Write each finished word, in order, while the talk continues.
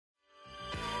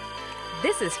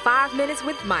This is 5 Minutes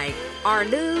with Mike, our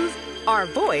news, our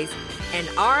voice, and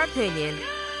our opinion.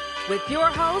 With your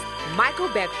host, Michael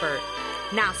Beckford.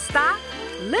 Now stop,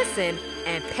 listen,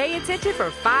 and pay attention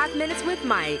for 5 Minutes with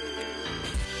Mike.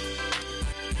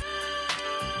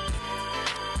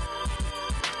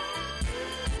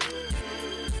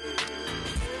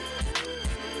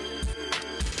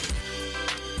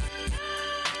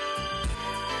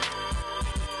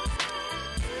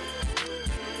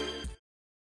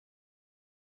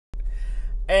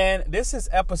 And this is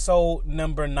episode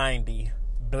number 90,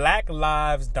 Black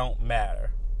Lives Don't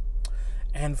Matter.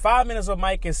 And 5 Minutes with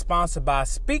Mike is sponsored by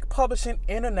Speak Publishing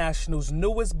International's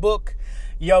newest book,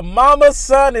 Your Mama's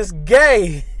Son is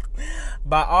Gay,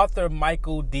 by author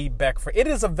Michael D. Beckford. It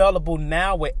is available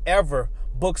now wherever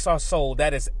books are sold.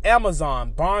 That is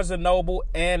Amazon, Barnes & Noble,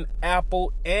 and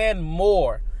Apple, and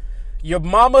more. Your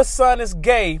Mama's Son is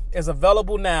Gay is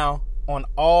available now on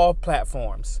all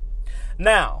platforms.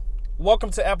 Now,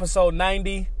 welcome to episode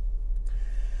 90.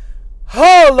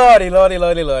 Oh,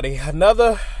 lordy.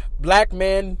 Another black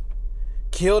man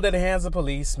killed at the hands of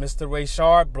police, Mr.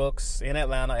 Rayshard Brooks in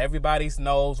Atlanta. Everybody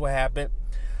knows what happened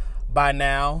by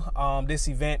now. This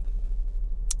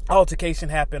altercation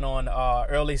happened on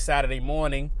early Saturday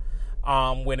morning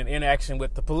with an interaction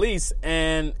with the police.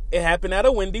 And it happened at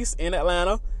a Wendy's in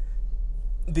Atlanta.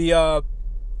 The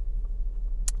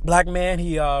black man,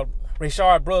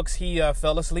 Rayshard Brooks, he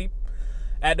fell asleep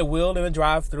at the wheel in the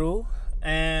drive-thru,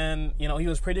 and he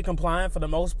was pretty compliant for the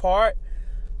most part.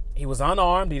 He was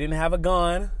unarmed. He didn't have a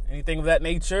gun, anything of that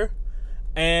nature.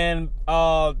 And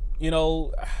for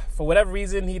whatever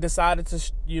reason, he decided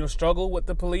to struggle with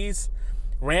the police,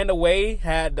 ran away,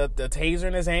 had the taser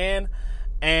in his hand,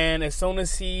 and as soon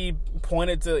as he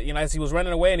pointed to, as he was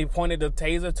running away and he pointed the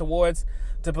taser towards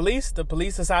the police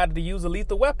decided to use a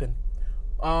lethal weapon.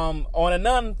 On a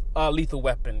non-lethal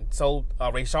weapon. So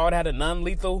Rayshard had a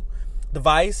non-lethal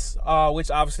device,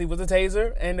 which obviously was a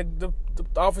taser, and the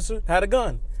officer had a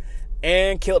gun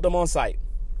and killed them on sight.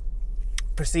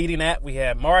 Preceding that, we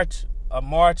had a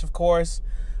march, of course,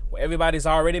 where everybody's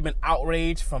already been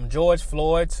outraged, from George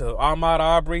Floyd to Ahmaud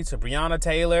Arbery to Breonna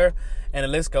Taylor, and the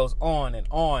list goes on and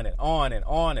on and on and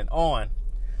on and on.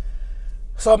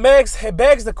 So it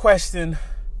begs the question,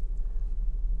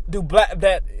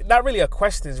 not really a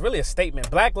question, it's really a statement.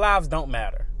 Black lives don't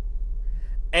matter.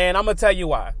 And I'm going to tell you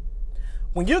why.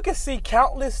 When you can see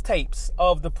countless tapes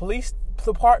of the police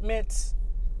departments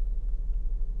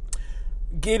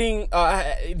using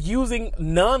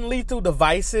non-lethal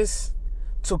devices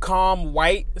to calm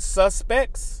white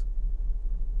suspects,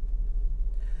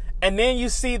 and then you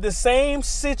see the same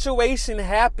situation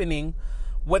happening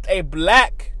with a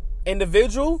black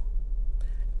individual,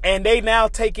 and they now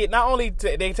take it,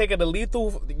 they take it to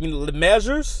lethal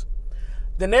measures,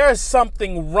 then there is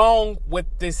something wrong with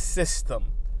this system.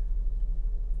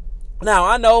 Now,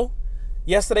 I know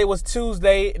yesterday was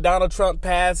Tuesday. Donald Trump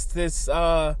passed this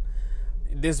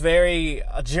very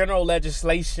general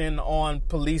legislation on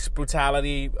police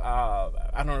brutality.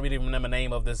 I don't really remember the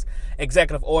name of this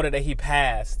executive order that he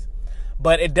passed,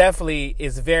 but it definitely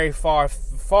is very far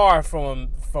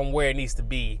from where it needs to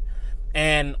be.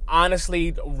 And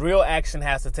honestly, real action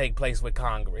has to take place with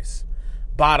Congress.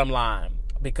 Bottom line.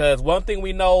 Because one thing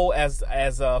we know, as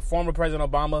former President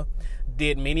Obama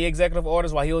did many executive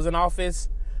orders while he was in office,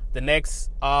 the next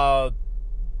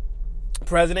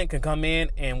president can come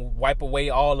in and wipe away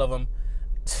all of them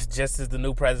just as the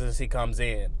new presidency comes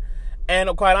in.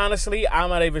 And quite honestly, I'm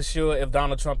not even sure if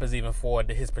Donald Trump is even for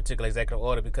his particular executive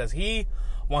order, because he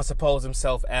wants to pose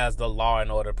himself as the law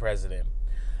and order president.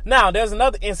 Now, there's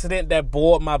another incident that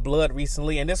boiled my blood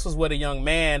recently, and this was with a young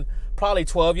man, probably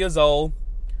 12 years old,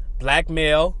 black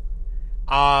male.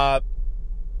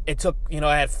 It took,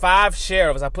 I had 5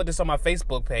 sheriffs. I put this on my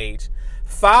Facebook page.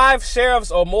 5 sheriffs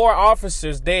or more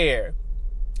officers there.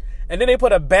 And then they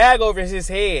put a bag over his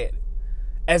head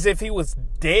as if he was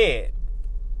dead.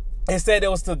 And said it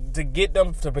was to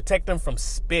protect them from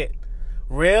spit.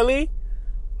 Really?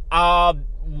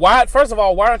 First of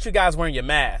all, why aren't you guys wearing your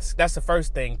mask? That's the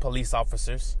first thing, police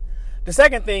officers. The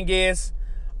second thing is,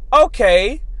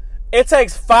 okay, it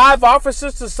takes 5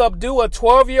 officers to subdue a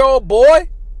 12-year-old boy?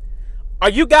 Are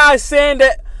you guys saying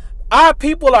that our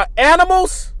people are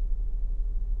animals?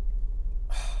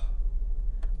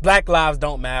 Black lives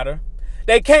don't matter.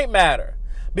 They can't matter.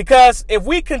 Because if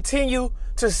we continue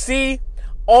to see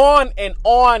on and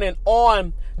on and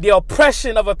on the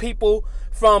oppression of a people,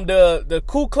 from the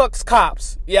Ku Klux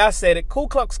Cops. Yeah, I said it, Ku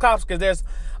Klux Cops, because there's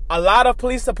a lot of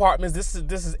police departments, this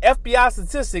is FBI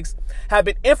statistics, have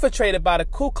been infiltrated by the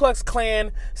Ku Klux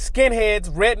Klan, skinheads,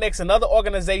 rednecks, and other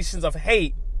organizations of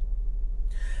hate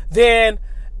then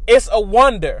it's a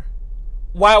wonder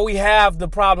why we have the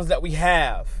problems that we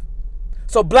have.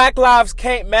 So black lives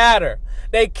can't matter.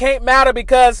 They can't matter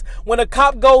because when a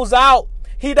cop goes out,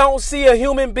 he don't see a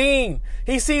human being.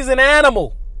 He sees an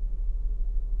animal.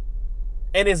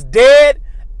 And it's dead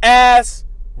as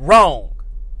wrong.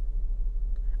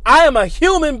 I am a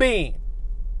human being.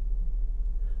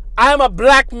 I am a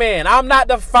black man. I'm not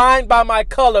defined by my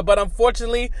color, but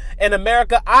unfortunately in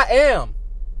America, I am.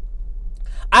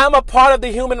 I am a part of the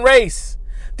human race.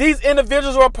 These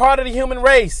individuals are a part of the human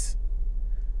race.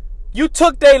 You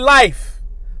took their life.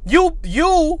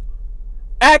 You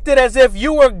acted as if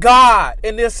you were God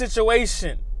in this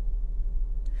situation.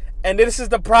 And this is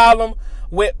the problem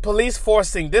with police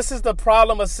forcing. This is the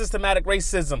problem of systematic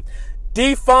racism.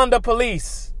 Defund the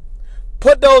police.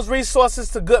 Put those resources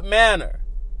to good manner.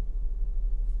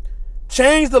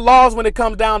 Change the laws when it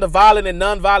comes down to violent and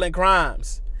non-violent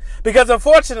crimes. Because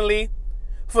unfortunately,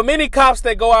 for many cops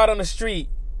that go out on the street,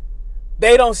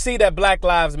 they don't see that black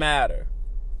lives matter.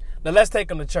 Now let's take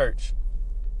them to church.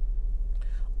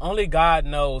 Only God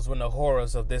knows when the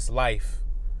horrors of this life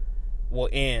will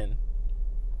end.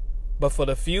 But for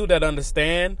the few that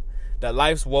understand that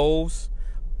life's woes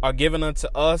are given unto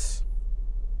us,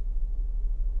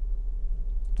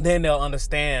 then they'll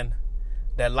understand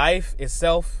that life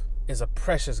itself is a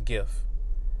precious gift,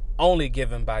 only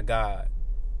given by God.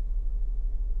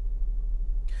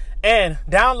 And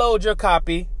download your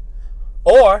copy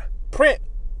or print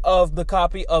of the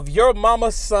copy of Your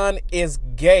Mama's Son is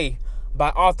Gay by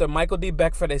author Michael D.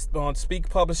 Beckford on Speak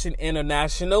Publishing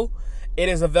International. It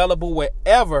is available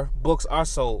wherever books are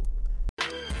sold.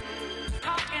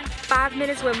 5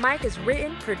 Minutes with Mike is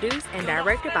written, produced, and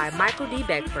directed by Michael D.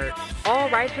 Beckford. All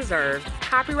rights reserved.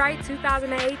 Copyright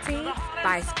 2018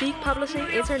 by Speak Publishing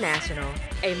International,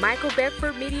 a Michael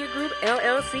Beckford Media Group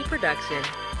LLC production.